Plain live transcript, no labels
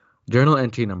Journal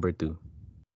entry number 2.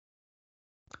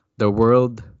 The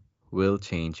world will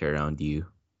change around you.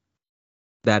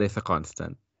 That is a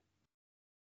constant.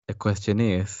 The question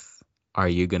is,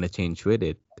 are you gonna change with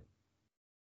it?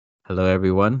 Hello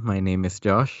everyone, my name is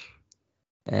Josh.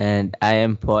 And I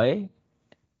am Poi,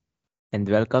 and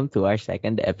welcome to our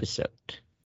second episode.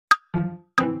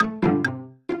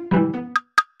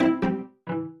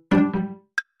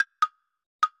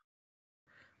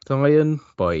 So ngayon,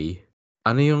 Poy,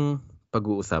 ano yung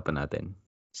pag-uusapan natin?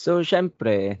 So,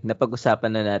 syempre,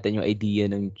 napag-usapan na natin yung idea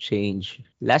ng change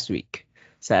last week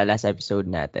sa last episode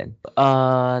natin.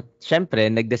 Syempre,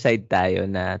 nag-decide tayo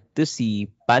na to see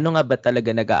paano nga ba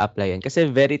talaga nag-a-apply yan. Kasi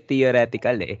very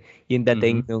theoretical yung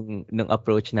dating nung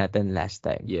approach natin last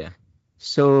time. Yeah.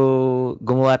 So,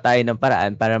 gumawa tayo ng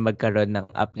paraan para magkaroon ng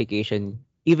application,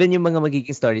 even yung mga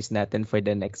magiging stories natin for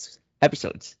the next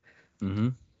episodes.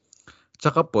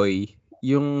 Tsaka Poy,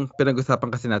 yung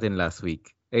pinag-usapan kasi natin last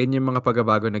week, ayun yung mga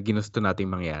pagbabago na ginusto nating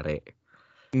mangyari.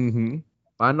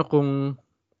 Paano kung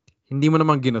hindi mo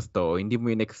naman ginusto o hindi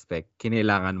mo in-expect,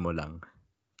 kinailangan mo lang?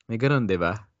 May ganun, di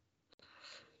ba?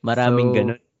 Maraming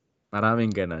ganun.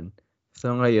 Maraming ganun.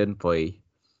 So ngayon, Poy,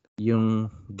 yung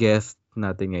guest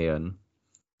natin ngayon,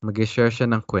 mag-share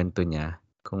siya ng kwento niya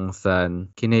kung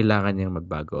saan kinailangan niyang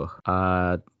magbago.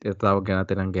 At itatawag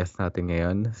natin ang guest natin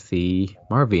ngayon, si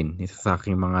Marvin, isa sa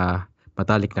aking mga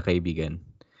matalik na kaibigan.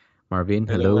 Marvin,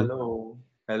 hello.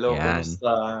 Hello, Yan.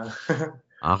 kumusta?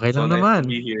 Okay So lang nice naman. to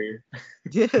be here.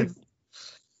 Yes.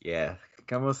 Yeah.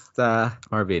 Kamusta,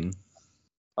 Marvin?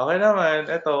 Okay naman,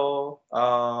 ito,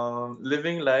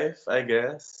 living life, I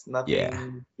guess.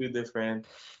 Nothing too different.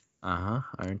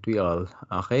 Aren't we all?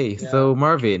 Okay, Yeah. so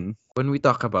Marvin, when we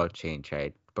talk about change,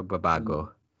 right?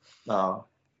 Pagbabago.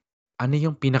 Ano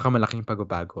yung pinakamalaking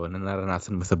pagbabago na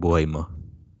naranasan mo sa buhay mo?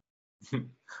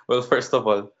 Well, first of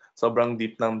all, sobrang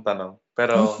deep ng tanong.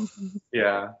 Pero,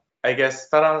 yeah, I guess,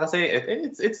 parang kasi,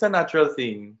 it's a natural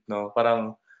thing, no?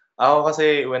 Parang, ako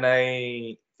kasi, when I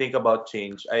think about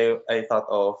change, I thought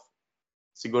of,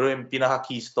 siguro yung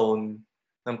pinaka-keystone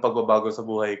ng pagbabago sa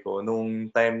buhay ko nung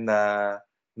time na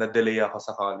na-delay ako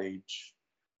sa college.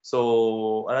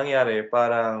 So, anong nangyari?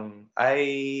 Parang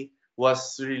I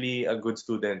was really a good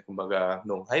student. Kumbaga,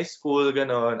 nung high school,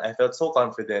 ganon, I felt so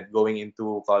confident going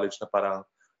into college na parang,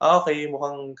 okay,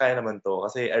 mukhang kaya naman to.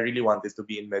 Kasi I really wanted to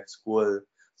be in med school.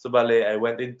 So, bale, I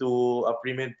went into a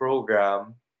pre-med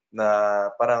program na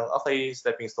parang, okay,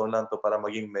 stepping stone lang to para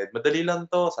maging med. Madali lang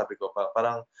to, sabi ko.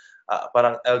 Parang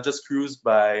I'll just cruise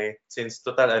by since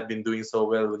total I've been doing so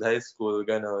well with high school,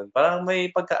 ganon. Parang may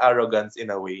pagka-arrogance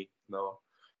in a way, no?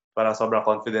 Parang sobrang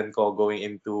confident ko going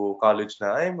into college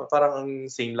na, ay, parang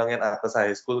same lang yan ata sa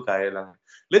high school, kaya lang.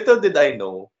 Little did I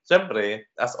know, syempre,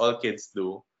 as all kids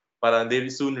do, parang they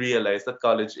soon realize that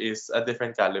college is a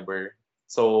different caliber.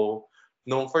 So,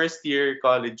 nung first year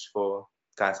college ko,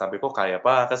 sabi ko, kaya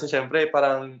pa. Kasi syempre,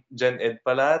 parang Gen Ed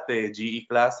pa lahat GE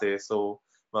classes. So,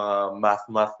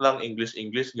 mga math lang, English,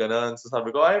 ganun. So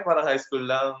sabi ko, ay, parang high school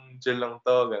lang, chill lang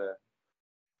to, ganun.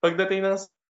 Pagdating ng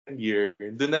second year,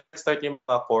 doon na-start yung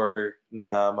mga core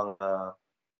na mga,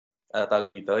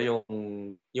 tawag dito,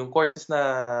 yung course na,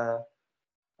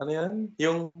 ano yan?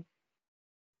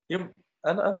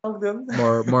 Ano doon?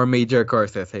 More major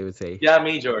courses, I would say. Yeah,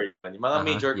 major. Yung mga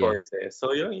major yeah. courses.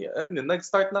 So,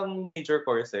 nag-start ng major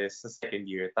courses sa second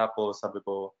year. Tapos, sabi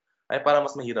ko, ay, parang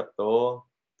mas mahirap to.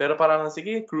 Pero parang,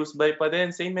 sige, cruise by pa din.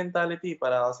 Same mentality.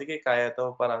 Parang, sige, kaya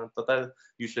to. Parang, total,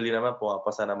 usually naman,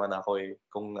 pumapasa naman ako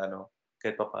kung ano,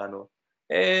 kahit pa paano.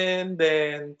 And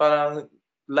then, parang,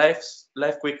 life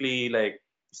quickly, like,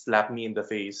 slapped me in the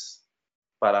face.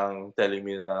 Parang telling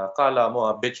me na, kala mo,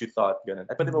 bitch, you thought, ganun.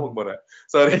 Ay, pwede ba magmura?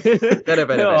 Sorry. Pwede.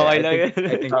 Okay lang yan.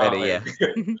 I think pwede, yeah.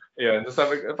 Yun. So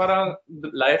sabi ko, parang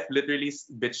life literally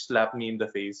bitch slapped me in the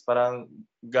face. Parang,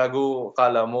 gago,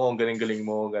 kala mo, ang galing-galing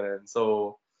mo, ganun.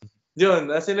 So,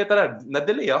 yun, as in literal,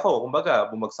 na-delay ako. Kumbaga,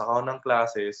 bumagsak ako ng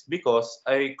classes because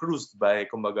I cruised by.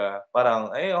 Kumbaga,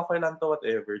 parang, ay, okay lang to,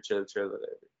 whatever, chill,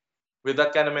 whatever. With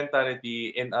that kind of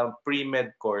mentality in a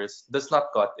pre-med course, does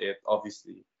not cut it,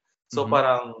 obviously. So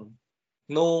parang,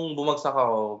 nung bumagsak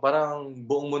ako, parang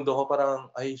buong mundo ko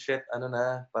parang, ay shit, ano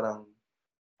na, parang,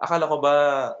 akala ko ba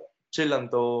chill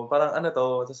lang to, parang ano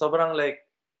to, sobrang like,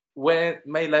 when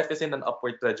my life is in an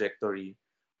upward trajectory,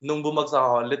 nung bumagsak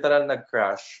ako, literal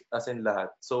nag-crash, as in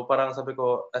lahat. So parang sabi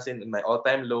ko, as in my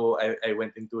all-time low, I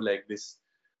went into like this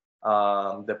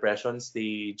depression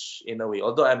stage in a way,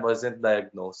 although I wasn't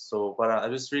diagnosed. So parang I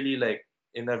was really like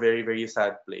in a very, very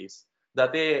sad place.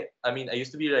 Dati, I mean, I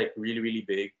used to be like really, really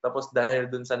big. Tapos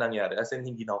dahil dun sa nangyari, as in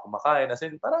hindi na ako kumakain, as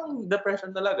in parang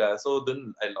depression talaga. So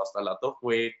dun, I lost a lot of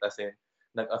weight, as in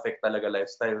nag-affect talaga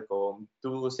lifestyle ko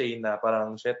to say na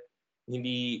parang shit,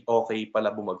 hindi okay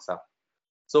pala bumagsak.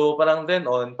 So parang then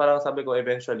on, parang sabi ko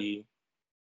eventually,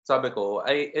 sabi ko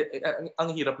ang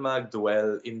hirap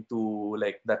mag-dwell into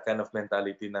like that kind of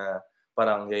mentality na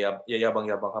parang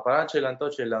yayabang-yabang ka. Parang chill lang,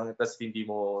 tapos hindi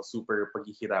mo super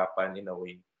paghihirapan in a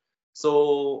way.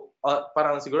 So,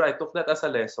 parang siguro I took that as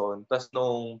a lesson. Tapos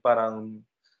nung parang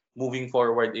moving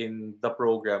forward in the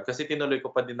program, kasi tinuloy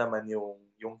ko pa din naman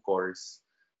yung course.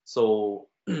 So,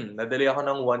 nadali ako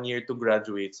ng 1 year to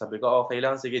graduate. Sabi ko, okay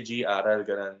lang, sige G, aral,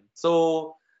 ganun.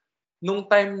 So, nung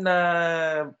time na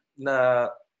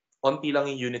onti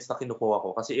lang yung units na kinukuha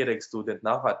ko, kasi i-reg student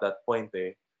na ako at that point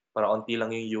parang onti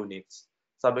lang yung units.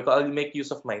 Sabi ko, I'll make use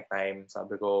of my time.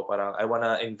 Sabi ko, parang I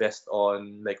wanna invest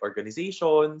on like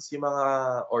organizations, yung mga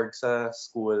org sa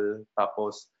school,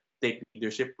 tapos take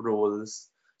leadership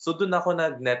roles. So doon ako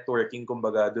nag-networking,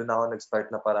 kumbaga, doon ako nag-start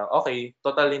na parang, okay,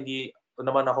 total hindi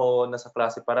naman ako nasa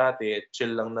klase parati,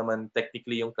 chill lang naman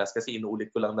technically yung class kasi inuulit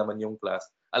ko lang naman yung class.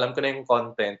 Alam ko na yung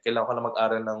content, kailangan ko na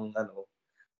mag-aral ng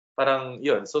parang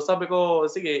yun. So sabi ko,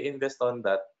 sige, invest on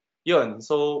that. Yun.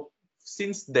 So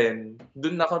since then,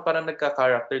 dun ako parang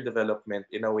nagka-character development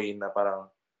in a way na parang,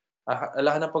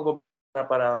 alahan ng na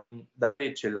parang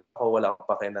dati chill ako, wala akong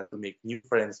pakialam to make new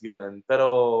friends, ganun.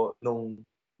 Pero nung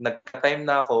nagka-time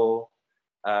na ako,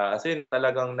 as in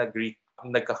talagang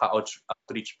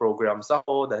nagkaka-outreach programs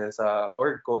ako dahil sa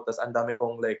org ko. Tapos ang dami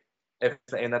kong like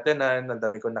events na inatenan, ang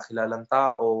dami kong nakilalang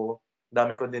tao, ang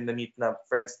dami ko din na-meet na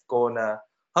friends ko na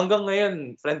hanggang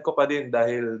ngayon, friend ko pa din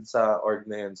dahil sa org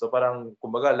na yun. So parang,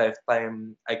 kumbaga,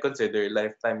 I consider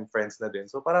lifetime friends na din.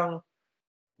 So parang,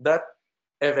 that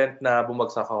event na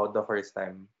bumagsak ako the first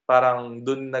time, parang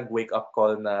dun nag-wake up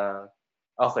call na,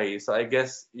 okay, so I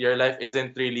guess your life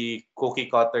isn't really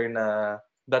cookie cutter na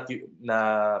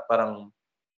parang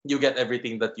you get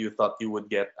everything that you thought you would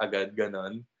get agad,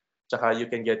 ganon. Tsaka you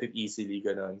can get it easily,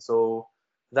 ganon. So,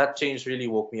 that change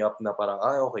really woke me up na parang,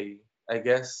 okay, I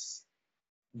guess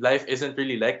life isn't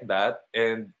really like that,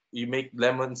 and you make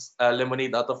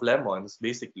lemonade out of lemons,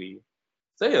 basically.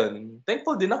 So yun,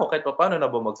 thankful din ako kahit paano na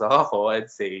bumagsak ako,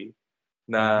 I'd say,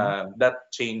 na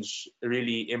that change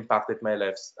really impacted my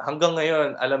life. Hanggang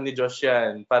ngayon, alam ni Josh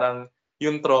yan, parang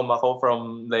yung trauma ko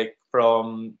from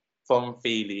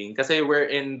failing. Kasi we're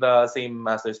in the same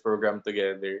master's program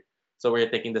together. So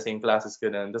we're taking the same classes ko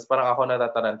nun. Tapos parang ako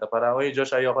natataranta, parang, uy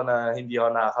Josh, hindi ako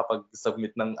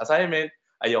nakakapag-submit ng assignment.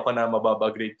 Ayoko na mababa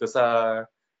grade ko sa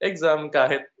exam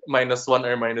kahit -1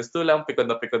 or -2 lang, pikod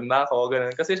na ako,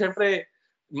 ganun. Kasi syempre,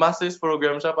 master's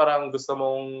program siya, parang gusto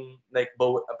mong like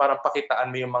parang pakitaan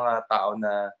mo yung mga tao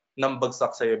na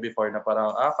nambagsak sa'yo before na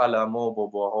parang akala mo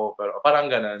bobo ako, pero parang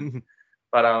ganun.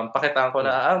 Parang pakitaan ko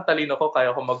na ang talino ko,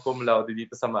 kaya ko mag-cum laude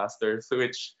dito sa master's,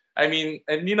 which I mean,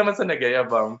 hindi naman sa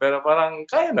nagyayabang, pero parang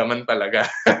kaya naman talaga.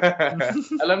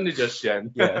 Alam ni Josh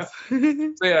yan. Yes.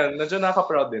 So yan, medyo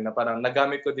nakaka-proud din na parang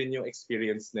nagamit ko din yung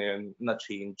experience na yun na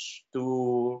change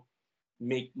to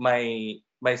make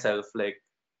myself like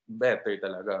better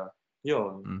talaga.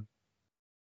 Yun.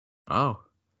 Oh.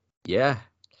 Yeah.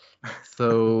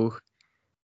 So,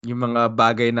 yung mga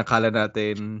bagay na kala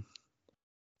natin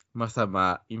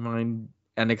masama, yung mga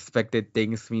unexpected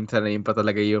things, minsan na yun pa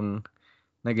talaga yung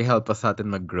nag-help us sa atin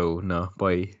mag-grow, no,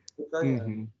 Poy?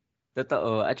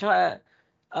 Totoo. At saka,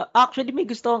 actually may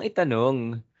gusto kong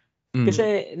itanong.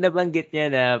 Kasi nabanggit niya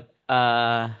na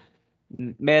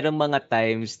merong mga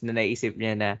times na naisip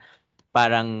niya na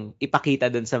parang ipakita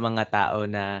dun sa mga tao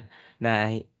na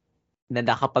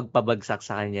nakapagpabagsak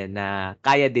sa kanya na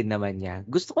kaya din naman niya.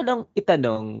 Gusto ko lang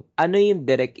itanong, ano yung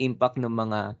direct impact ng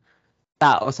mga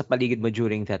tao sa paligid mo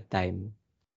during that time?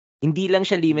 Hindi lang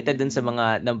siya limited dun sa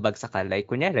mga nambagsakan. Like,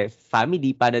 kunyari,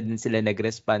 family, paano din sila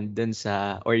nag-respond dun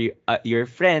sa, or your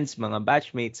friends, mga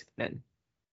batchmates, ganun.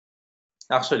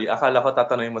 Actually, akala ko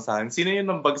tatanungin mo sa akin, sino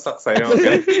yung nambagsak sa'yo?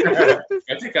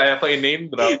 Kasi kaya ko i-name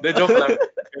drop. De, joke lang.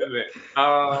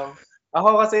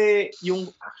 Ako kasi,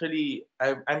 actually,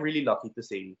 I'm really lucky to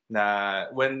say na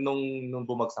nung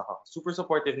bumagsak ako, super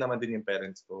supportive naman din yung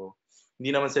parents ko.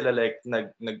 Hindi naman sila like,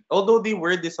 although they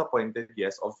were disappointed,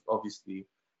 yes, obviously.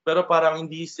 Pero parang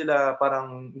hindi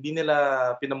nila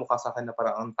pinamukha sa akin na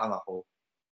parang ang tanga ko.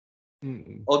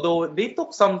 Although they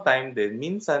took some time din,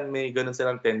 minsan may ganun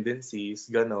silang tendencies,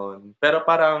 ganun. Pero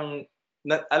parang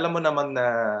alam mo naman na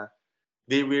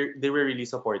they were really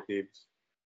supportive.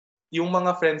 Yung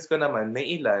mga friends ko naman, may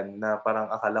ilan na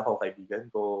parang akala ko kaibigan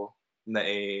ko na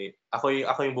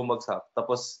ako yung bumagsak.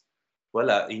 Tapos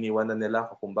wala, iniwan na nila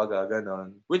ako, kumbaga,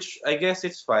 ganun. Which I guess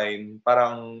it's fine.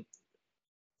 Parang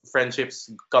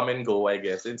friendships come and go, I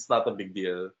guess. It's not a big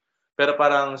deal. Pero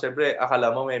parang, syempre,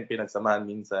 akala mo may pinagsamahan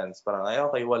minsan. Parang, ay,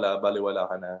 okay, wala, baliwala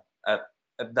ka na at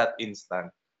that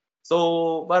instant.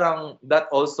 So, parang, that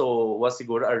also was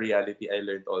siguro a reality I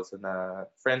learned also na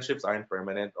friendships aren't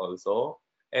permanent also.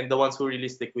 And the ones who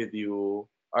really stick with you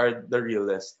are the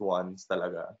realest ones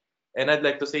talaga. And I'd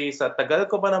like to say, sa tagal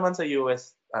ko pa naman sa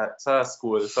US, sa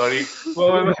school, sorry.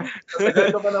 Sa tagal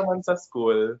ko pa naman sa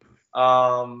school,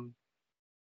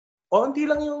 onti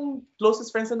lang yung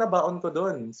closest friends na nabaon ko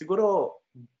doon. Siguro,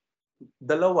 2,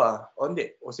 o hindi,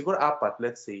 o siguro 4,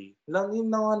 let's say. Lang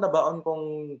yung mga nabaon kong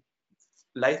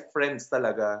life friends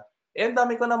talaga. Eh, ang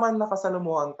dami ko naman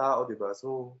nakasalamuhang tao, di ba?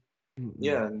 So,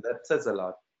 yeah, that says a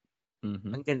lot.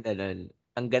 Ang ganda nun.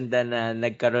 Ang ganda na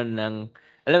nagkaroon ng,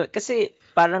 alam, kasi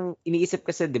parang iniisip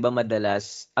kasi, di ba,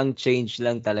 madalas, ang change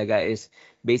lang talaga is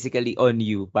basically on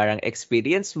you. Parang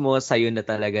experience mo, sa'yo na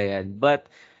talaga yan. But,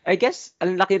 I guess,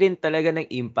 ang laki rin talaga ng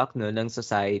impact, no, ng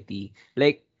society.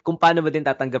 Like, kung paano mo din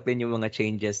tatanggapin yung mga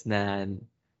changes na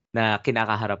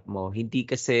kinakaharap mo. Hindi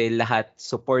kasi lahat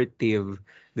supportive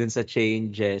dun sa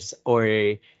changes, or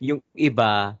yung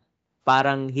iba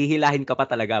parang hihilahin ka pa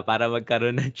talaga para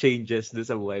magkaroon ng changes dun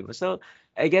sa buhay mo. So,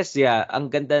 I guess, yeah, ang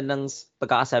ganda ng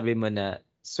pagkakasabi mo na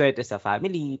swerte sa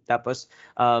family, tapos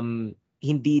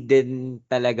hindi din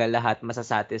talaga lahat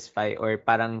masasatisfy, or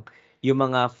parang yung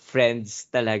mga friends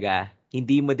talaga,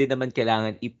 hindi mo din naman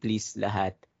kailangan i-please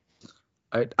lahat.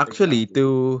 Actually,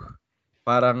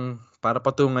 para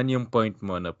patungan yung point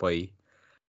mo na, Poy,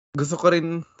 gusto ko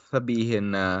rin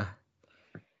sabihin na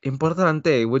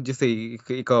importante, would you say,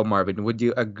 ikaw Marvin, would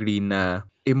you agree na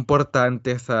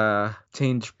importante sa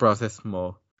change process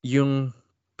mo yung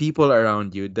people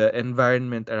around you, the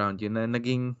environment around you, na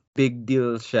naging big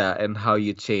deal siya and how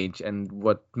you change and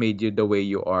what made you the way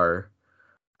you are,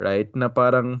 right? Na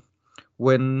parang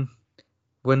when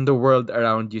the world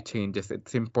around you changes,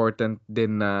 it's important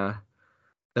din na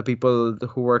the people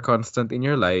who are constant in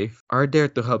your life are there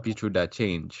to help you through that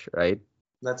change, right?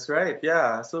 That's right,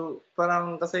 yeah. So,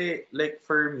 parang kasi, like,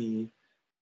 for me,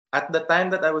 at the time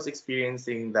that I was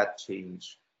experiencing that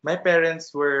change, my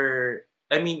parents were,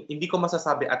 I mean, hindi ko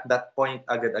masasabi at that point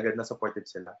agad-agad na supportive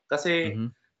sila. Kasi,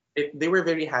 they were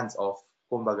very hands-off,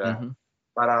 kumbaga.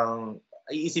 Parang,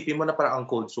 iisipin mo na parang ang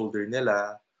cold shoulder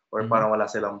nila, or parang wala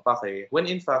silang pake. When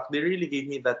in fact, they really gave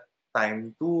me that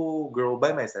time to grow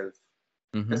by myself.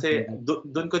 Kasi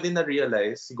doon ko din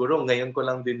na-realize, siguro ngayon ko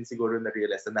lang din siguro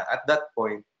na-realize na at that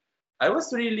point, I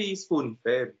was really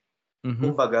spoon-fed.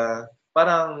 Kumbaga,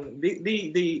 parang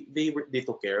they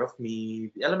took care of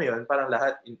me. Alam mo yun, parang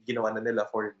lahat ginawa na nila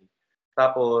for me.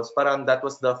 Tapos parang that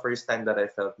was the first time that I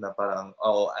felt na parang,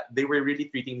 they were really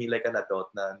treating me like an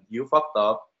adult na you fucked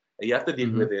up, you have to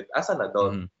deal with it as an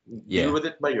adult. Deal with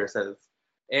it by yourself.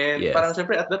 And parang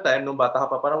syempre at the time, nung bata ka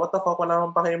pa, parang what the fuck, wala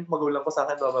naman pa kayong magulang ko sa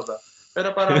akin, blah.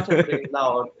 Pero parang syempre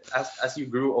now, as you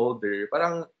grew older,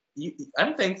 parang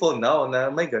I'm thankful now na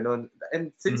may ganun.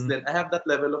 And since then, I have that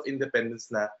level of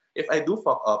independence na if I do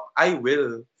fuck up, I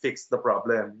will fix the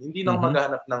problem. Hindi na ako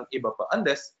maghahanap ng iba pa.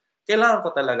 Unless, kailangan ko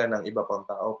talaga ng iba pang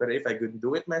tao. Pero if I could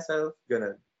do it myself,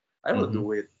 ganun, I will do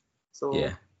it. So,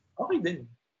 okay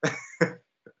din.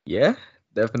 Yeah,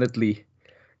 definitely.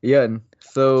 Yan.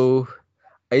 So,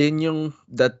 ayun yung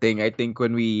that thing, I think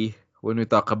when we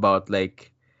talk about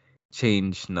like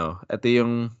change, no? Ito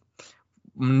yung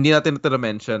hindi natin ito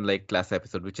na-mention like last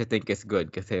episode, which I think is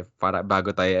good kasi para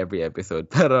bago tayo every episode.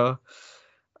 Pero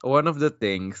one of the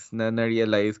things na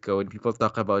na-realize ko when people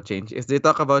talk about change is they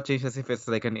talk about change as if it's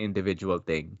like an individual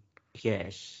thing.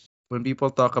 Yes. When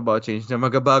people talk about change, na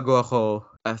magabago ako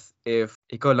as if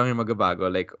ikaw lang yung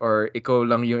magabago, like, or ikaw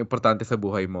lang yung importante sa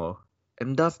buhay mo.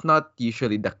 And that's not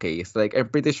usually the case. Like, I'm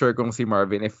pretty sure kung si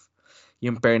Marvin, if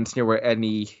yung parents niya were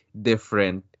any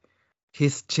different,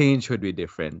 his change would be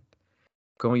different.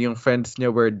 Kung yung friends niya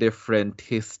were different,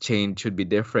 his change should be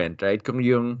different, right? Kung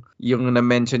yung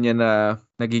na-mention niya na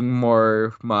naging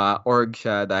more ma-org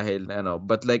siya dahil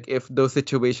but like if those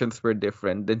situations were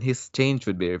different, then his change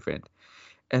would be different.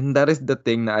 And that is the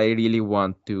thing na I really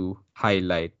want to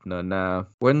highlight, no, na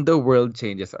when the world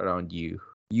changes around you,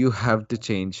 you have to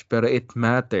change, pero it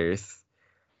matters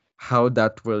how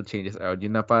that world changes around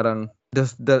you. Na parang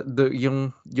does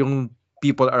yung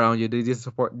people around you, do they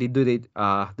support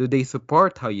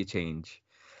how you change?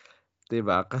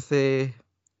 Diba? Kasi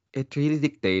it really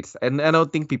dictates, and I don't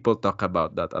think people talk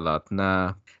about that a lot,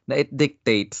 na it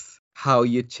dictates how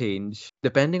you change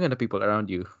depending on the people around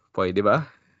you. Poy,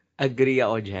 diba? Agree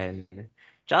ako dyan.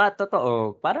 Tsaka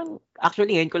totoo, parang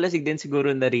actually ngayon ko lang din siguro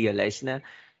na-realize na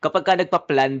kapag ka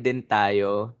nagpa-plan din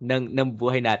tayo ng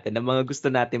buhay natin, ng mga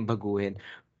gusto natin baguhin,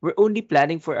 we're only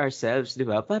planning for ourselves, di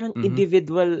ba? Parang Mhm.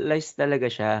 individualized talaga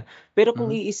siya. Pero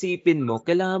kung Mhm. iisipin mo,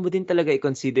 kailangan mo din talaga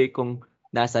i-consider kung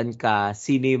nasan ka,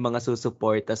 sino yung mga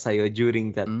susuporta sa'yo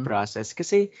during that Hmm. process.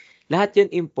 Kasi lahat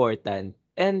yun important.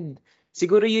 And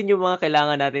siguro yun yung mga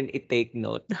kailangan natin i-take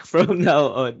note from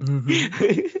now on. Mhm.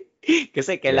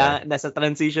 Kasi Yeah. kailangan, nasa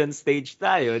transition stage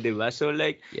tayo, di ba? So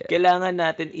like, Yeah. kailangan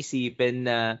natin isipin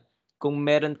na kung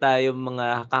meron tayong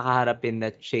mga kakaharapin na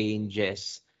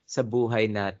changes sa buhay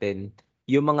natin,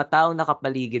 yung mga taong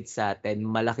nakapaligid sa atin,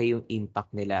 malaki yung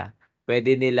impact nila.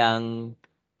 Pwede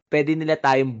nila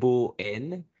tayong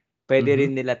buuin, pwede Mhm.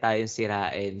 rin nila tayong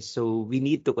sirain. So we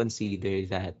need to consider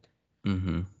that.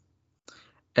 Mhm.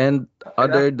 And And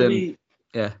other than actually,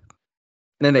 yeah.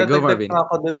 Nene, go nadagdag Marvin. pa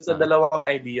ako dun sa Uh, dalawang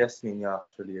ideas ninyo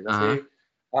actually. uh Kasi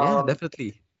yeah, um,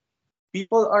 definitely.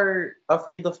 people are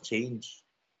afraid of change.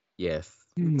 Yes.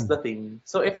 That's the thing.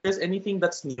 So if there's anything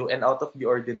that's new and out of the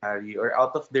ordinary or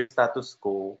out of their status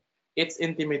quo, it's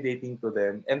intimidating to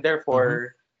them. And Mhm.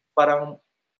 therefore, parang,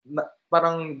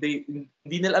 parang hindi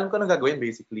nila alam kung anong gagawin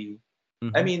basically.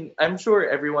 I Mhm. mean, I'm sure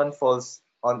everyone falls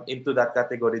on into that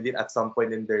category din at some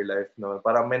point in their life, no?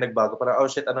 Parang may nagbago, parang, oh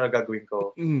shit, ano na gagawin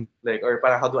ko? Mm. Like, or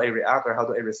parang how do I react or how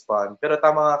do I respond? Pero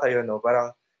tama nga kayo, no?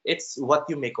 Parang, it's what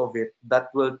you make of it that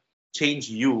will change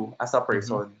you as a Mhm.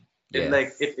 person. And Yes.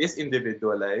 like, it is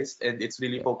individualized and it's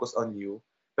really Yeah. focused on you.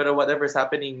 Pero whatever's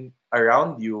happening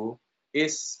around you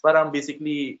is parang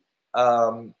basically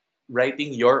writing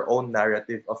your own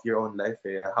narrative of your own life,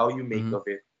 eh? How you make Mhm. of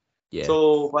it. Yeah.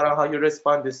 So, parang how you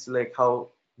respond is like how,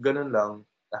 ganun lang,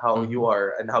 how you Mhm. are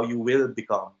and how you will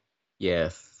become.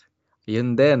 Yes.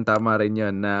 Yun din, tama rin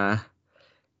yun na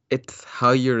it's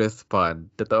how you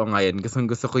respond. Totoo nga yun.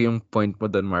 Gusto ko yung point mo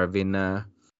doon, Marvin, na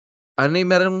ano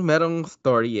yung merong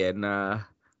story na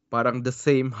parang the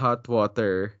same hot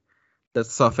water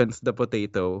that softens the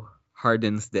potato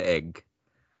hardens the egg.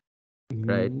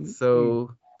 Right? Mm. So,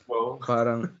 Wow.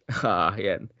 parang,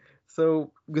 yan.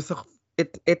 So,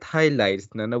 it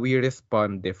highlights na we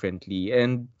respond differently.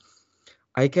 And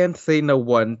I can't say na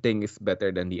one thing is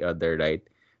better than the other, right?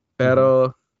 Mhm. Pero,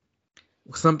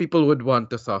 some people would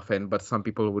want to soften, but some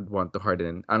people would want to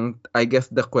harden. I guess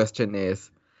the question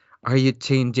is, are you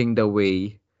changing the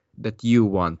way that you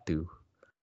want to?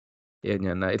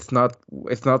 Yan. It's not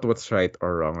what's right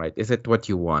or wrong, right? Is it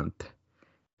what you want?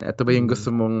 Ito ba yung Mhm. gusto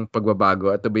mong pagbabago?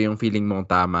 Ito ba yung feeling mong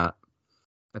tama?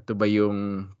 Ito ba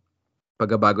yung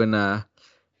pagbabago na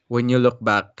when you look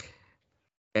back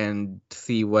and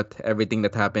see what everything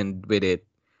that happened with it,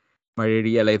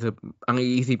 marirealize, ang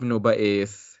iisipin mo ba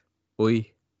is, uy,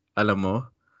 alam mo,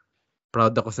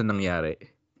 proud ako sa nangyari.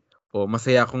 O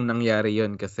masaya akong nangyari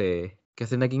yon kasi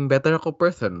naging better ako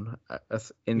person as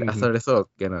Mhm. a result,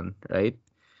 ganun, right?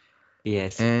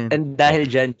 Yes. And And yeah, dahil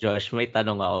dyan, Josh, may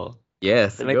tanong ako.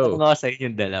 yes, May tanong go. ako sa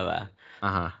inyong dalawa.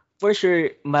 Aha. For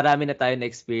sure, marami na tayo na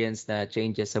experience na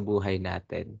changes sa buhay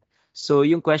natin. So,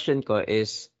 yung question ko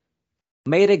is,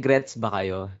 may regrets ba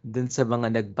kayo dun sa mga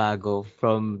nagbago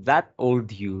from that old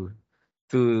you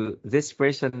to this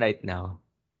person right now?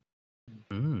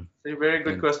 Mm, So, very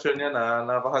good in- question yan, ah.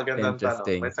 Napakagandang tanong.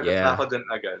 May interesting. sagot na Yeah. ako dun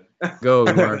agad. Go,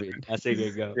 Marvin. Sige,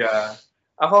 go. Yeah.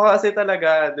 Ako kasi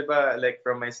talaga, di ba, like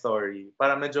from my story,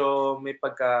 parang medyo may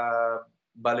pagka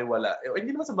baliwala.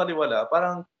 Hindi naman sa baliwala,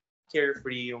 parang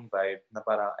carefree yung vibe na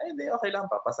parang, ay, hindi, okay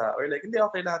lang, papasa. Or like, hindi,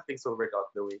 okay lang, things will work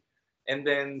out the way. And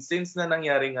then, since na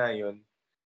nangyari nga yun,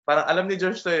 parang alam ni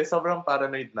Josh to eh, sobrang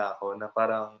paranoid na ako na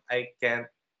parang I can't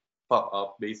fuck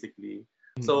up basically.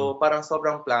 Mm-mm. So parang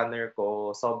sobrang planner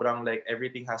ko, sobrang like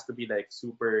everything has to be like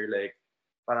super like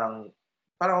parang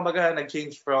kumbaga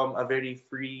nag-change from a very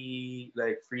free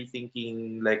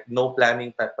thinking like no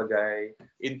planning type of guy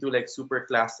into like super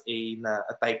class A na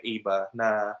a type A ba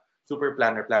na super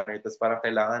planner tapos parang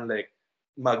kailangan like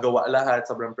magawa lahat,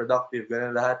 sobrang productive,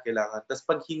 ganun lahat kailangan. Tapos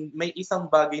pag may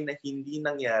isang bagay na hindi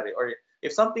nangyari or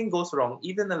if something goes wrong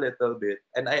even a little bit,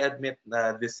 and I admit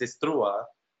na this is true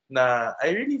na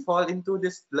I really fall into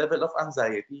this level of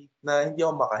anxiety na hindi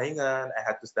ako makahinga, I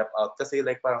had to step out kasi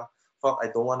like parang, fuck, I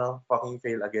don't wanna fucking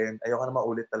fail again. Ayoko na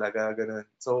maulit talaga, ganun.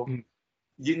 So, Mm.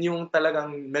 yun yung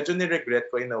talagang medyo ni-regret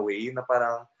ko in a way na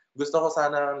parang gusto ko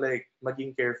sana like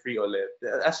maging carefree ulit.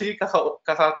 Actually,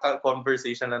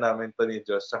 kaka-conversation na namin to ni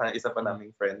Josh tsaka isa pa Mm.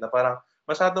 naming friend na parang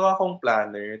masyado akong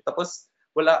planner. Tapos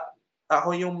wala,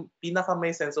 ako yung pinaka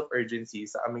may sense of urgency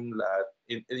sa aming lahat.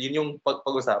 Yun yung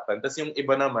pag-usapan. Tapos yung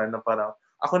iba naman na parang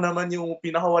ako naman yung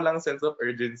pinaka walang sense of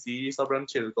urgency. Sobrang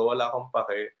chill ko. Wala akong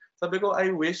pake. Sabi ko,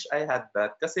 I wish I had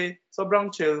that. Kasi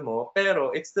sobrang chill mo,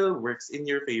 pero it still works in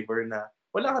your favor na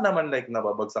wala ka naman like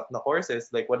nababagsak na courses.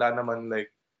 Like wala naman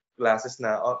like glasses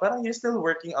na, parang you're still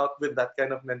working out with that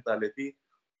kind of mentality.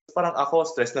 Parang ako,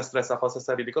 stress na stress ako sa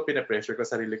sarili ko, pinapressure ko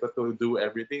sarili ko to do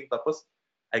everything. Tapos,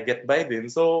 I get by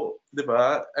din. So, di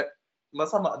ba,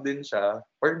 masama din siya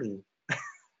for me.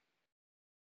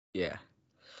 Yeah.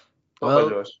 So, pa, Well,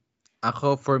 Josh?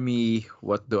 ako for me,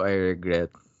 what do I regret?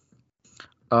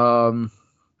 Um,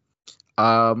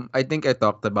 I think I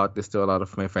talked about this to a lot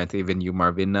of my friends, even you,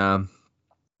 Marvin.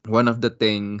 One of the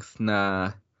things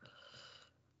na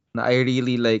I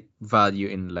really like value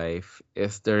in life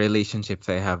is the relationships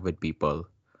I have with people.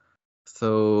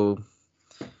 So,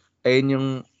 ayun yung,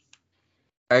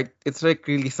 it's like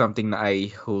really something na I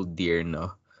hold dear,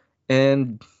 no?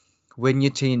 And when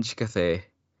you change kasi,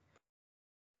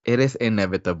 it is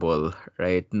inevitable,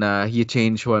 right? Na you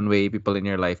change one way, people in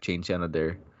your life change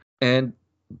another. And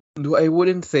I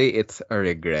wouldn't say it's a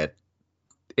regret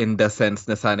in the sense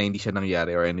na sana hindi siya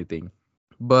nangyari or anything.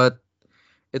 But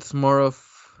it's more of,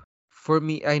 for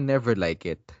me, I never like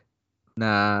it.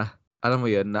 Na, alam mo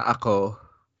yun, na ako,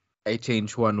 I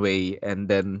change one way and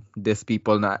then these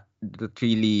people na that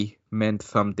really meant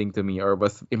something to me or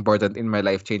was important in my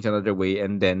life change another way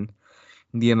and then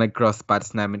hindi na nag-cross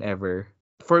paths namin ever.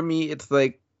 For me, it's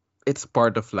like, it's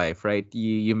part of life, right?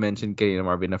 You mentioned kanina,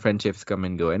 Marvin, na friendships come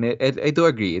and go. And I do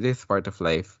agree, it is part of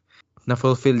life.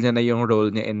 Na-fulfill niya na yung role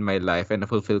niya in my life and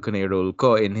na-fulfill ko na yung role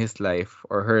ko in his life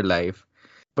or her life.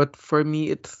 But for me,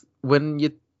 it's, when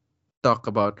you talk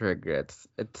about regrets,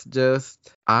 it's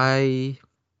just, I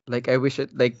wish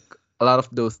it, like, a lot of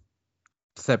those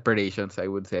separations, I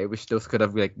would say, I wish those could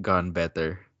have, like, gone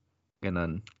better.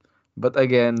 Ganon. But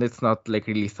again, it's not, like,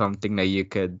 really something that you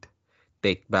could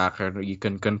take back or you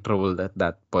can control at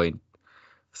that point.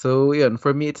 So, yun,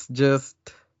 for me, it's just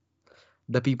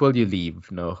the people you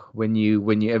leave, no? When you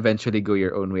eventually go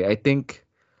your own way. I think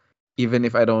even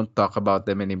if I don't talk about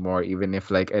them anymore, even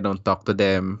if like I don't talk to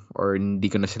them or hindi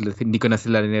ko na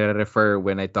sila nire-refer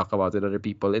when I talk about it with other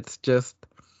people, it's just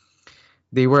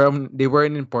they were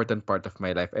an important part of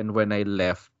my life, and when I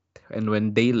left and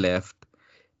when they left,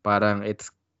 parang it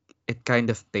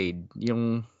kind of stayed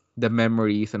yung the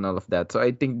memories and all of that. So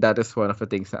I think that is one of the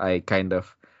things that I kind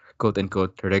of quote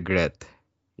unquote regret.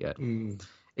 Yeah.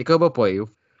 Ikaw ba, Poy?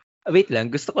 Wait lang,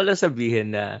 gusto ko lang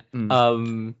sabihin na,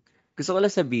 Mm.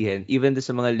 even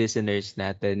sa mga listeners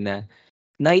natin na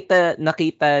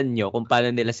nakita nyo kung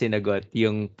paano nila sinagot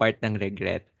yung part ng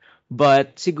regret.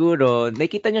 But siguro,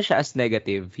 nakita nyo siya as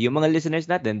negative. Yung mga listeners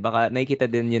natin, baka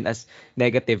nakikita din yun as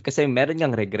negative kasi meron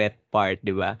ngang regret part,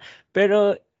 di ba?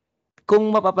 Pero kung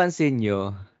mapapansin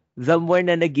nyo, the more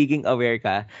na nagiging aware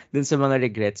ka dun sa mga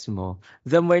regrets mo,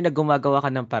 the more na gumagawa ka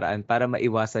ng paraan para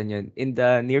maiwasan yun in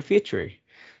the near future.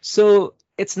 So,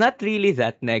 it's not really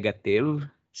that negative,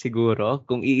 siguro,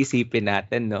 kung iisipin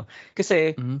natin, no?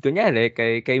 Kasi, kunyari,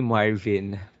 kay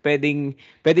Marvin,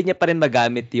 pwede niya pa rin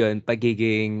magamit yun,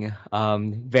 pagiging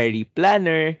very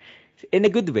planner, in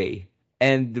a good way.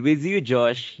 And with you,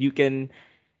 Josh, you can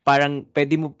parang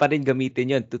pwede mo pa rin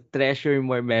gamitin yon to treasure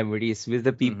more memories with the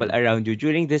people around you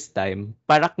during this time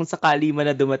para kung sakali man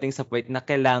na dumating sa point na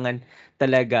kailangan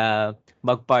talaga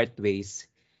mag-part ways,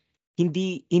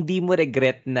 hindi mo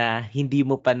regret na hindi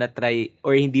mo pa na-try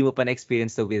or hindi mo pa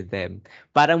na-experience to with them.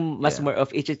 Parang mas more of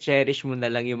i-cherish mo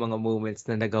na lang yung mga moments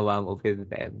na nagawa mo with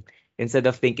them. Instead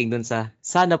of thinking dun sa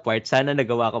sana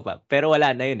nagawa ko pa. Pero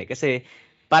wala na yun eh. Kasi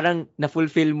parang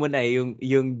na-fulfill mo na yung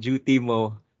duty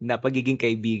mo na pagiging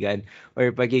kaibigan or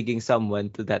pagiging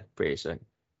someone to that person.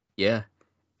 Yeah.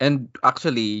 And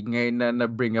actually, ngayon na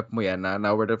bring up mo yan,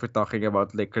 now we're talking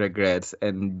about like regrets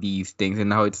and these things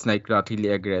and how it's like not really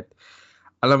a regret.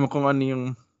 Alam mo kung ano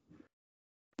yung,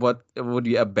 what would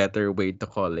be a better way to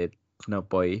call it, no,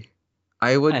 Poy?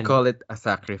 I would call it a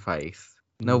sacrifice.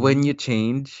 Now, when you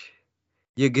change,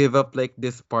 you give up like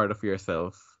this part of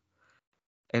yourself.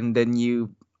 And then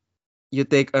you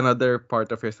take another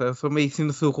part of yourself. So may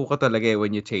sinusuko ka talaga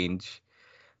when you change.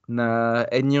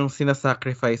 And yung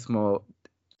sinasacrifice mo,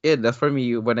 that's for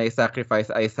me, when I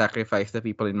sacrifice the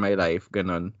people in my life,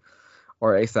 ganon.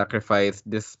 Or I sacrifice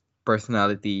this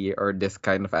personality or this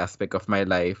kind of aspect of my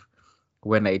life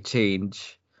when I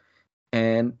change.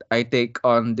 And I take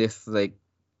on this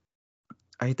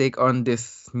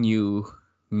new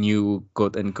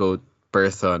quote unquote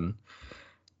person,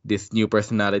 this new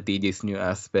personality, this new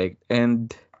aspect.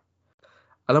 And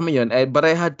alam mo yun, but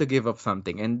I had to give up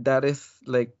something. And that is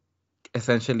like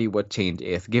essentially what change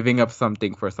is. Giving up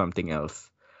something for something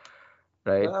else.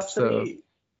 Right? Well, actually,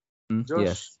 Josh,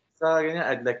 yes. sa ganyan,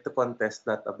 I'd like to contest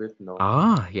that a bit, no?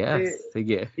 Yes.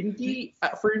 Sige. Hindi,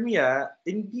 for me,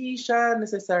 hindi siya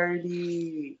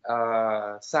necessarily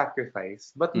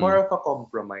sacrifice, but more of a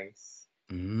compromise.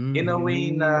 In a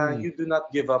way na Mm. you do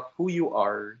not give up who you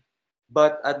are,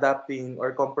 but adapting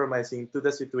or compromising to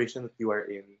the situation that you are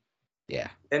in.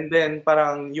 Yeah. And then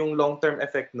parang yung long-term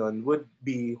effect nun would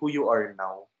be who you are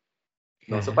now.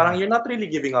 No, so parang you're not really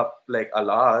giving up like a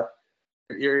lot.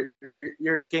 You're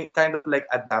kind of like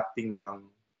adapting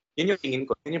lang. Yun yung tingin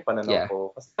ko, yun yung pananaw Yeah.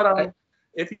 ko. Kasi I, parang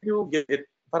if you give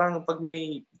it, parang pag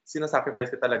may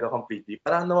sinasacrifice ka talaga completely,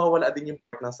 parang nawawala din yung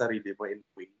part ng sarili mo in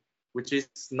a way, which is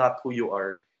not who you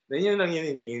are. Then yun lang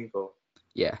yun yung tingin ko.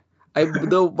 yeah.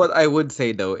 Though what I would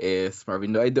say though is,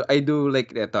 Marvin, though I do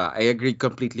like that. I agree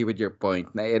completely with your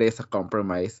point. Na it is a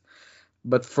compromise.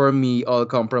 But for me, all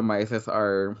compromises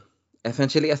are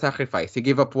essentially a sacrifice. You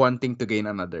give up one thing to gain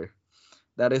another.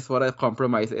 That is what a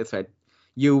compromise is, right?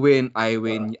 You win, I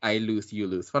win, I lose, you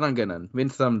lose. Parang ganun. Win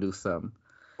some, lose some.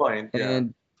 Point, yeah.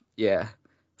 And yeah.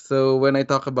 So when I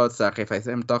talk about sacrifice,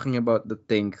 I'm talking about the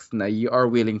things na you are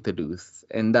willing to lose.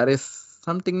 And that is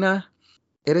something na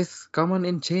it is common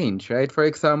in change, right? For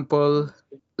example,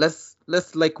 let's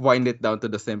like wind it down to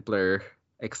the simpler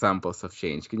examples of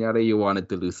change. Kunyari, you wanted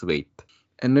to lose weight.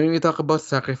 And when we talk about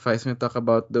sacrifice, when we talk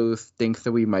about those things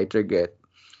that we might regret,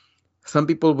 some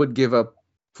people would give up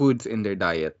foods in their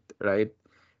diet, right?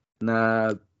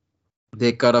 Na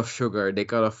they cut off sugar, they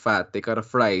cut off fat, they cut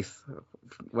off rice,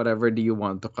 whatever do you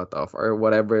want to cut off, or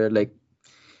whatever, like,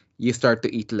 you start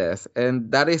to eat less.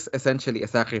 And that is essentially a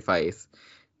sacrifice.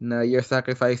 Na you're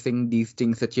sacrificing these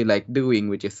things that you like doing,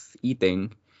 which is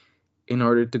eating, in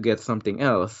order to get something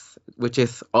else, which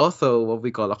is also what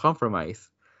we call a compromise.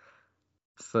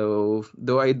 So,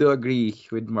 though I do agree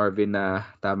with Marvin na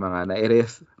tama nga na it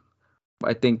is,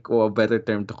 I think, a better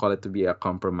term to call it to be a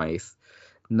compromise.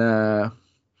 Na,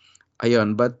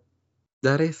 ayun, but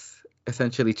that is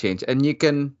essentially change. And you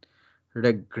can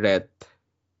regret,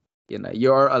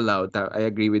 you are allowed. I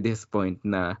agree with his point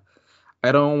na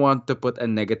I don't want to put a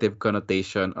negative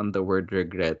connotation on the word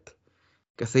regret.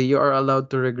 Kasi you are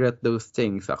allowed to regret those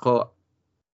things. Ako,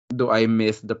 do I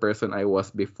miss the person I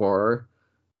was before?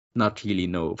 Not really,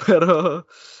 no. Pero,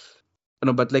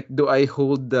 but like, do I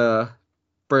hold the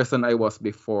person I was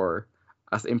before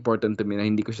as important to me na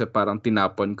hindi ko siya parang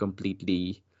tinapon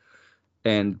completely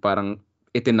and parang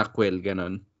itinakwil,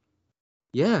 ganon?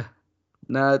 Yeah.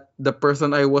 Na the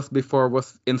person I was before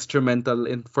was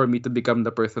instrumental for me to become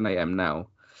the person I am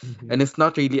now. And it's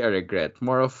not really a regret.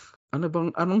 More of,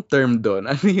 anong term doon?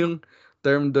 Ano yung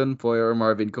term doon po, or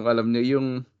Marvin, kung alam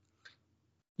niyo,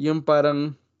 yung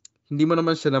parang, hindi mo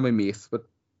naman siya nami-miss,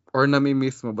 or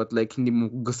nami-miss mo, but like, hindi mo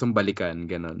gustong balikan,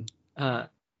 ganon.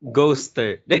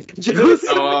 Ghoster.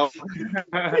 Oo.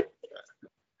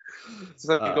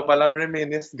 Sabi ko pala,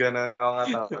 reminisce, gano'n. Oo nga,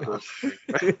 tama.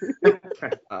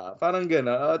 Parang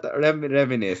gano'n.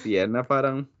 Reminisce, yeah. Na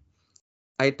parang,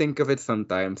 I think of it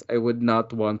sometimes, I would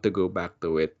not want to go back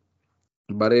to it.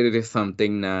 But it is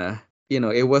something na,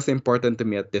 it was important to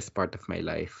me at this part of my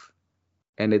life.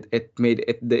 And it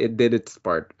did its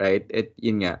part, right?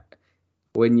 Yun nga,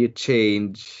 when you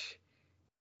change,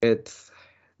 it's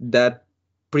that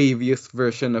previous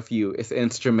version of you is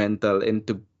instrumental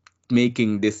into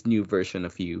making this new version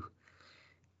of you.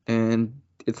 And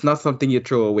it's not something you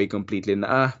throw away completely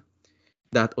na,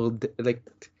 that old, like,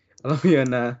 alam mo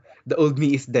yun na, the old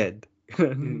me is dead.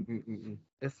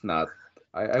 It's not.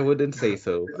 I wouldn't say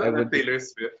so. Is that a Taylor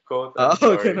Swift quote? Oh,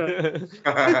 Sorry. okay.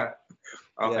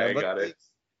 Okay, Yeah, got it.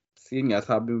 Yun nga,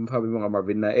 sabi mo nga,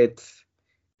 Marvin, na it's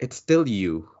still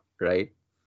you, right?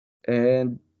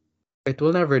 And it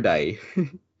will never die.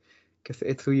 Kasi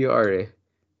it's who you are, eh.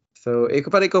 So,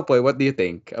 ikaw po, what do you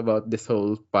think about this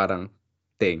whole parang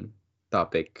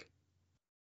topic?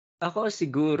 Ako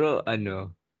siguro,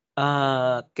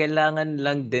 kailangan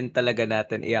lang din talaga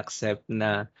natin i-accept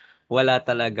na wala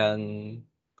talagang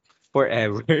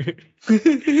forever.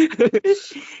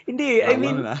 Hindi, I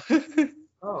mean,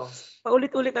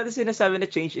 paulit-ulit natin sinasabi na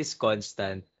change is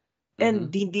constant. And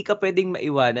hindi ka pwedeng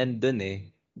maiwanan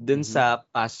dun sa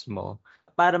past mo.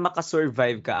 Para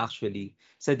makasurvive ka actually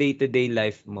sa day-to-day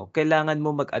life mo, kailangan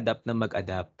mo mag-adapt na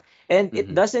mag-adapt. And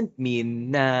it doesn't mean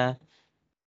na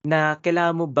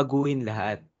kailangan mo baguhin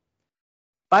lahat.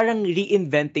 Parang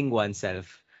reinventing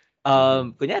oneself.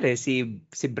 Kunyari,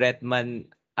 si Bretman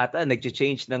ata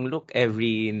nag-change ng look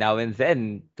every now and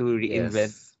then to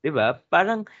reinvent. Yes. Diba?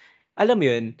 Parang, alam mo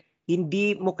yun,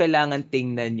 hindi mo kailangan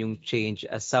tingnan yung change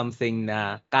as something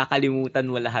na kakalimutan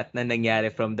mo lahat na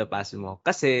nangyari from the past mo.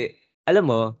 Kasi, alam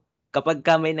mo, kapag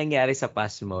ka may nangyari sa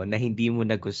past mo na hindi mo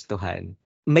nagustuhan,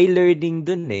 may learning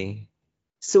dun eh.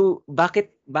 So,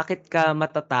 bakit ka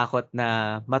matatakot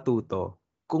na matuto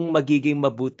kung magiging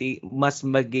mas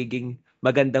magiging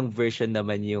magandang version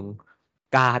naman yung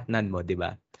kahatnan mo, di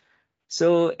ba?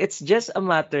 So it's just a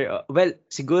matter of, well,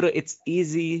 siguro it's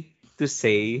easy to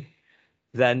say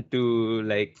than to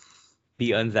like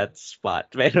be on that spot.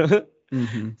 Pero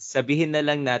Mhm. sabihin na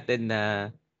lang natin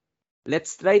na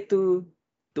let's try to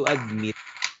admit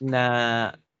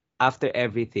na after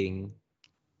everything,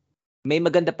 may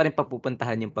maganda pa rin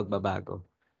papupuntahan yung pagbabago.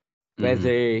 Mhm.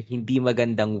 Whether hindi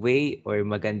magandang way or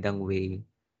magandang way,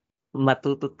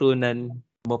 matututunan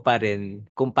mo pa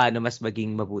rin kung paano mas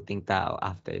maging mabuting tao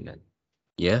after nun.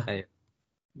 Yeah, Ayun.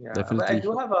 Yeah, but I definitely.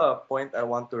 do have a point I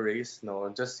want to raise, no?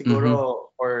 Just Mhm. siguro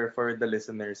for the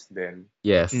listeners then. Mm.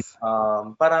 Yes.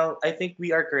 Parang I think we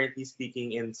are currently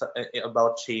speaking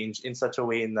about change in such a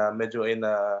way na medyo in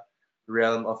a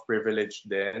realm of privilege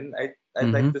then. I'd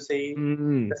like Mhm. to say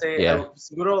Mm. kasi Yeah.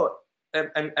 siguro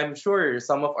I'm sure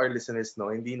some of our listeners know,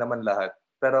 hindi naman lahat.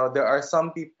 Pero there are some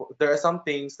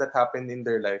things that happen in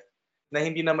their life na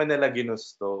hindi naman nila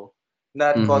ginusto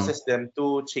that Mhm. causes them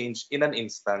to change in an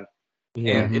instant. And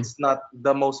Yeah. Mhm. it's not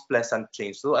the most pleasant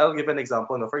change. So I'll give an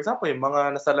example. No? For example, yung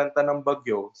mga nasalanta ng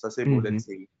bagyo sa Cebu, Mhm. let's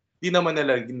say, di naman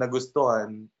nila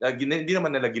nagustuhan, hindi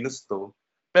naman nila ginusto,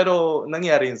 pero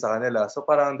nangyari yun sa kanila. So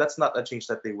parang that's not a change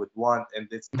that they would want. And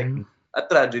it's like Mhm. a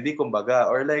tragedy,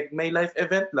 kumbaga. Or like may life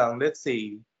event lang, let's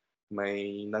say,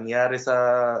 may nangyari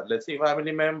sa, let's say,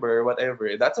 family member,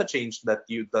 whatever. That's a change that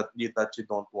you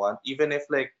don't want. Even if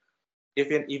like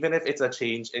even if it's a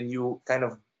change and you kind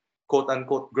of quote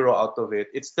unquote grow out of it,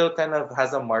 it still kind of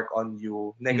has a mark on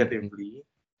you Mhm. negatively.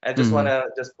 I just Mhm. wanna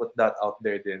just put that out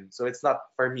there then. So it's not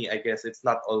for me, I guess it's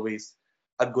not always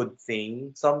a good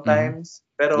thing Mhm. sometimes.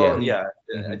 Pero Yeah. Mhm. yeah,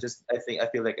 Mhm. I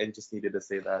feel like I just needed to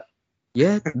say that.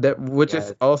 Yeah, that which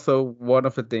is Yes. also one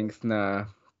of the things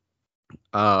na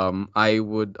I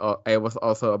was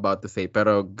also about to say,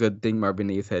 pero good thing Marvin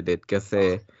you said it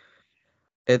kasi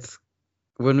it's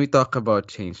when we talk about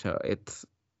change,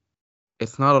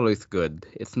 it's not always good.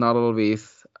 It's not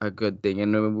always a good thing.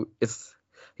 And it's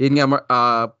yun nga,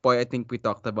 Poy, I think we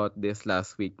talked about this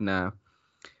last week na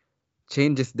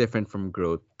change is different from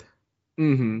growth.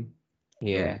 Mhm.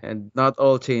 Yeah, Yeah. and not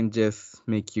all changes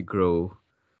make you grow.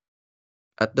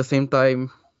 At the same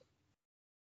time,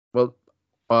 well,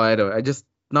 I don't. I just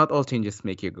not all changes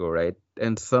make you grow, right?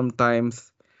 And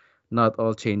sometimes not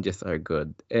all changes are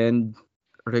good. And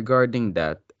regarding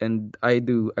that, and I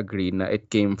do agree na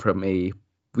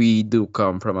we do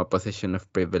come from a position of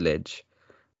privilege,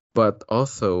 but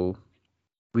also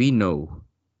we know,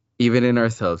 even in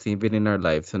ourselves, even in our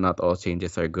lives, na not all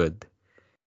changes are good.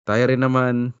 Tayo rin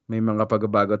naman, may mga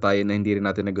pagbabago tayo na hindi rin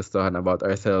natin nagustuhan about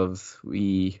ourselves.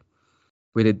 We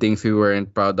did things we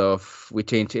weren't proud of. We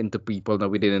changed into people that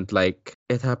we didn't like.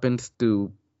 It happens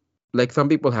to, like, some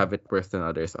people have it worse than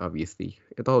others, obviously.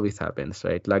 It always happens,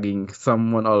 right? Laging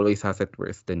someone always has it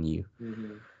worse than you.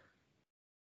 Hmm.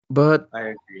 But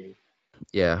I agree.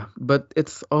 yeah, but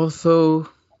it's also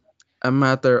a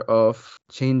matter of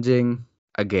changing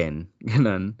again.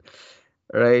 Ganun.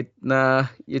 Right? Na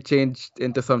you changed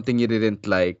into something you didn't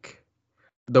like.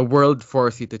 The world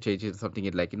forced you to change into something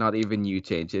you like. Not even you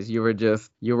changes. You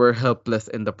were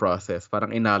helpless in the process.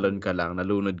 Parang inalon ka Mhm. lang,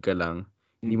 nalunod ka lang.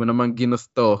 Hindi mo Mhm. naman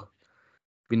ginusto.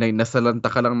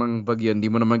 Nasalanta ka lang ng bagyo. Hindi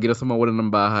mo naman ginusto mawalan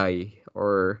ng bahay.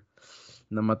 Or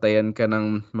namatayan ka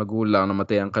ng magulang,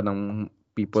 namatayan ka ng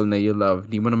people na you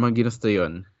love. Hindi mo naman ginusto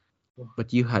yon.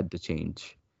 But you had to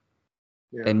change.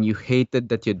 And Yeah. you hated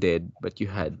that you did, but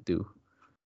you had to.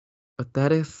 But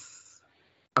that is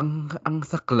ang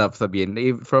saklap sabihin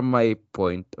from my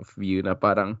point of view na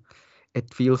parang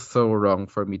it feels so wrong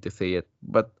for me to say it,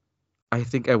 but I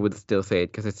think I would still say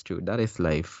it because it's true. That is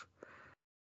life.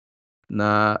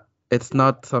 Na it's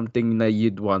not something na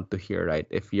you'd want to hear, right?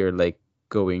 If you're like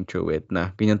going through it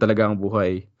na ganyan talaga ang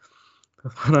buhay.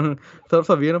 Parang sarap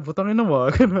sabihin na putang ina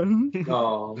mo, ganun.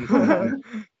 No.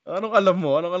 Anong alam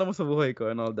mo? Anong alam mo sa buhay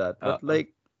ko and all that? But Oo.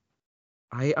 like,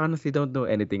 I honestly don't know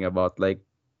anything about like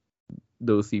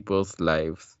those people's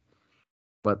lives.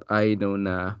 But I know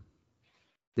na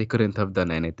they couldn't have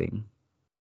done anything.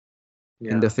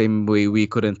 In the Yeah. same way we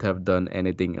couldn't have done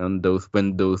anything on those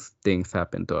when those things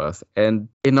happened to us. And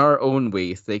in our own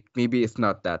ways, like maybe it's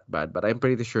not that bad, but I'm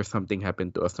pretty sure something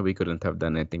happened to us that we couldn't have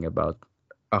done anything about.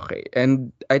 Okay.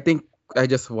 And I think I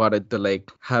just wanted to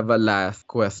like have a last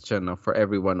question for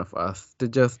every one of us to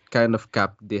just kind of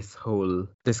cap this whole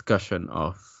discussion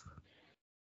off.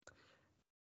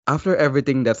 After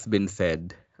everything that's been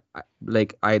said,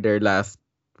 like either last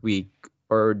week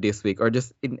or this week, or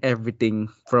just in everything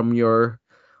from your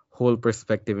whole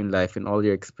perspective in life and all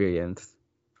your experience,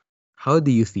 how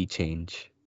do you see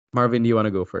change? Marvin, do you want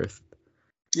to go first?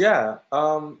 Yeah.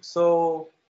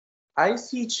 So I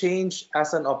see change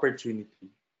as an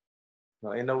opportunity.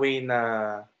 No, in a way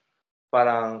na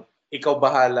parang ikaw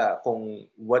bahala kung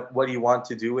what you want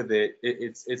to do with it.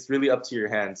 It's really up to your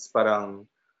hands. Parang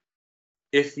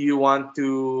if you want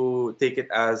to take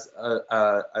it as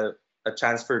a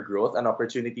chance for growth, an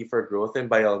opportunity for growth, then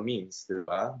by all means,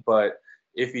 diba? But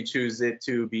if you choose it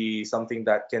to be something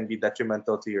that can be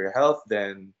detrimental to your health,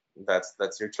 then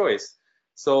that's your choice.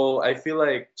 So I feel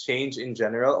like change in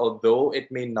general, although it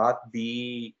may not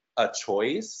be a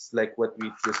choice like what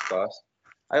we discussed,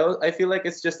 I feel like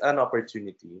it's just an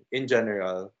opportunity in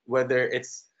general, whether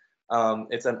it's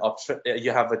an option,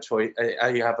 you have a choice,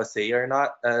 you have a say or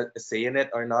not, a say in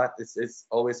it or not. It's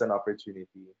always an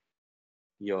opportunity.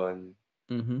 Yon.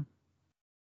 Mhm.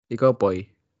 Ikaw,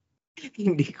 Poy.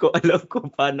 Hindi ko alam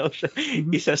kung paano siya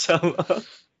isasama.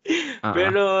 Ah.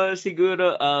 Pero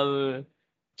siguro,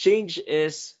 change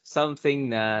is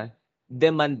something na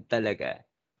demand talaga.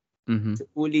 Mhm.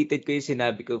 Ulitin ko yung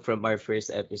sinabi ko from our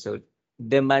first episode.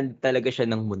 Demand talaga siya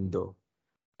ng mundo.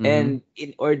 Mhm. And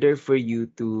in order for you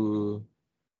to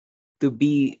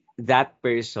be that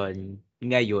person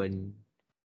ngayon,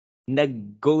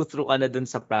 nag-go through ka na dun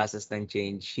sa process ng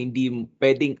change. Hindi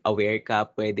pwedeng aware ka,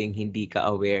 pwedeng hindi ka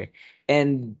aware.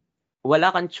 And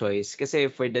wala kang choice kasi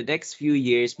for the next few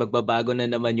years, magbabago na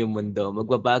naman yung mundo.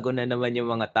 Magbabago na naman yung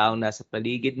mga taong nasa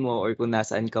paligid mo or kung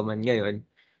nasaan ka man ngayon.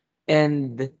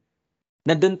 And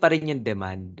nandun pa rin yung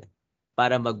demand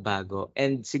para magbago.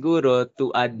 And siguro,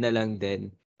 to add na lang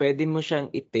din, pwede mo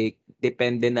siyang i-take,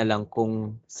 depende na lang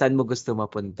kung saan mo gusto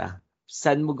mapunta.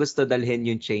 Saan mo gusto dalhin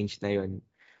yung change na yun.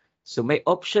 So may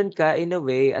option ka in a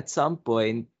way at some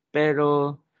point,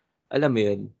 pero alam mo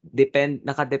yun,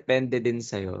 nakadepende din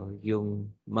sa'yo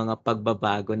yung mga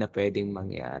pagbabago na pwedeng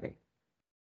mangyari.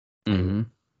 Ayun. Mhm.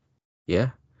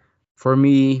 Yeah. For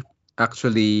me,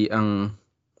 actually,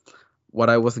 what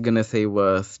I was gonna say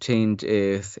was change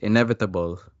is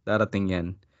inevitable. Darating yan.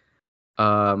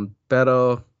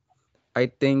 Pero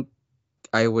I think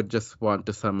I would just want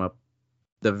to sum up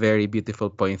the very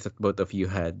beautiful points that both of you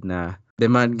had na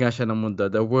demand nga siya ng mundo.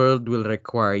 The world will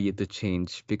require you to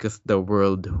change because the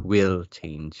world will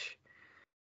change.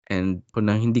 And kung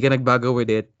hindi ka nagbago with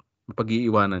it,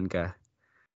 mapag-iiwanan ka.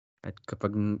 At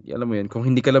kapag, alam mo yun, kung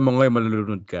hindi ka lamang ngayon,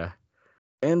 malulunod ka.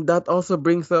 And that also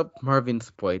brings up Marvin's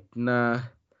point na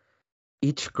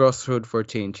each crossroad for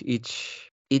change, each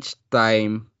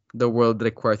time the world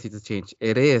requires you to change,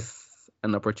 it is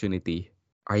an opportunity.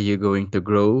 Are you going to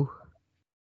grow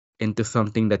into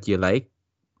something that you like?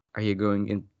 Are you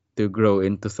to grow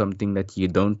into something that you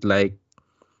don't like?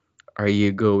 Are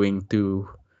you going to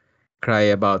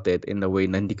cry about it in a way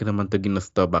na hindi ko naman to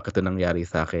ginusto, bakit to nangyari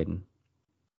sa akin?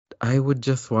 I would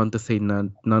just want to say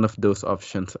none of those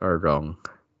options are wrong.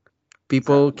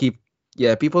 People Exactly.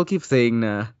 people keep saying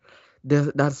na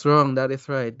that's wrong, that is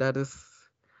right, that is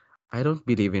I don't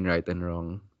believe in right and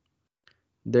wrong.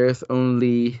 There's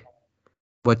only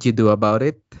what you do about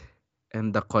it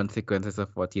and the consequences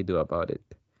of what you do about it.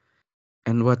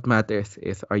 And what matters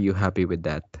is, are you happy with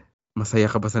that? Masaya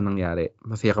ka ba sa nangyari?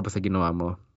 Masaya ka ba sa ginawa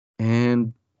mo?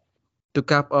 And to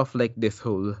cap off like this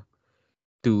whole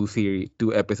two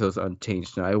episodes on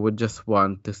change na, I would just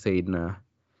want to say na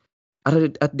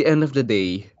at the end of the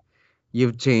day,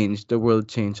 you've changed, the world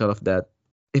changed, all of that.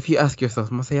 If you ask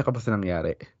yourself, masaya ka ba sa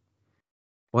nangyari?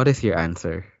 What is your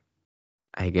answer?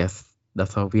 I guess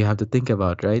that's all we have to think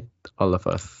about, right? All of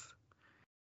us.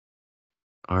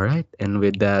 All right. And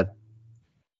with that,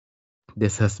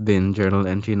 this has been journal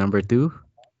entry number 2.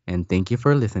 And thank you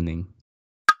for listening.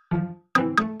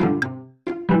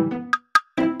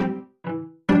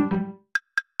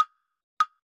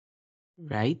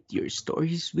 Write your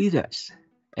stories with us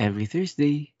every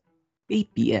Thursday,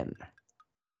 8 p.m.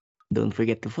 Don't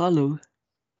forget to follow.